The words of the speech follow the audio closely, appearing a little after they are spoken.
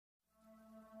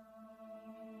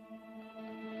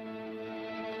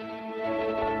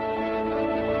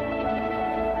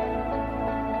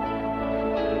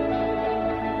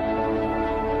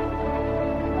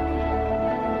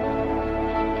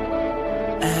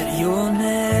At your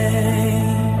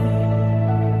name,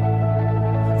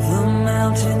 the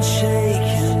mountains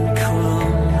shake and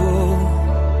crumble.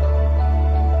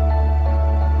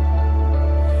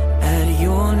 At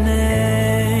your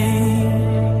name,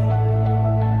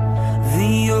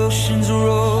 the oceans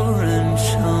roar and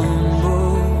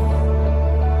tumble.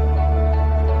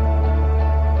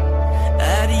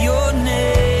 At your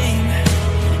name,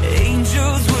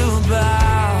 angels will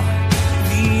bow,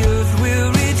 the earth will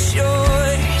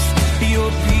rejoice,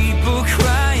 your people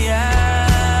cry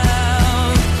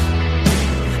out.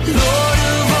 Lord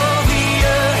of all the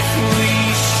earth, we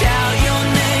shout your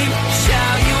name,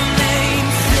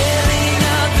 filling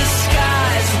up the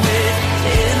skies with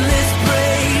endless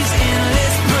praise,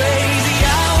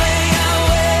 Yahweh,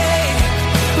 Yahweh.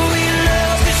 We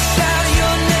love to shout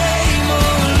your name,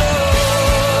 oh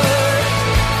Lord.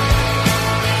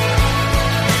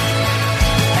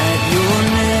 At your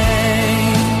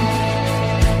name,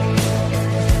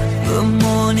 the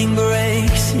morning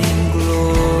breaks in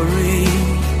glory.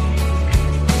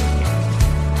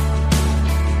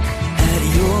 At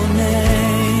your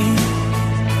name,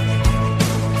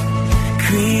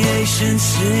 creation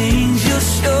sings your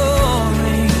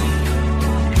story.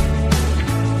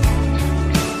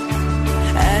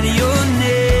 At your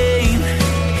name,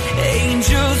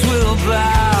 angels will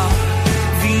bow,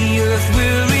 the earth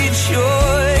will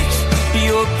rejoice,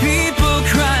 your people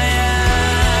cry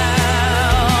out.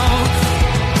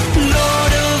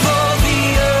 Lord of all the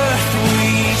earth, we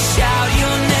shout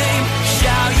your name,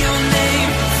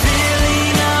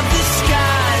 filling up the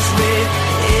skies with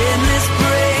endless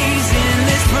praise,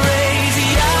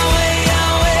 Yahweh,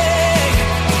 Yahweh.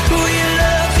 We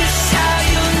love to shout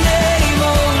your name,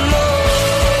 oh Lord.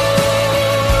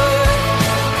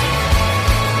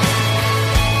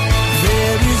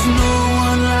 There is no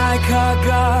one like our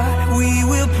God. We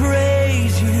will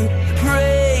praise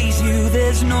you.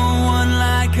 There's no one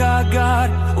like our God.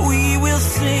 We will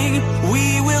sing,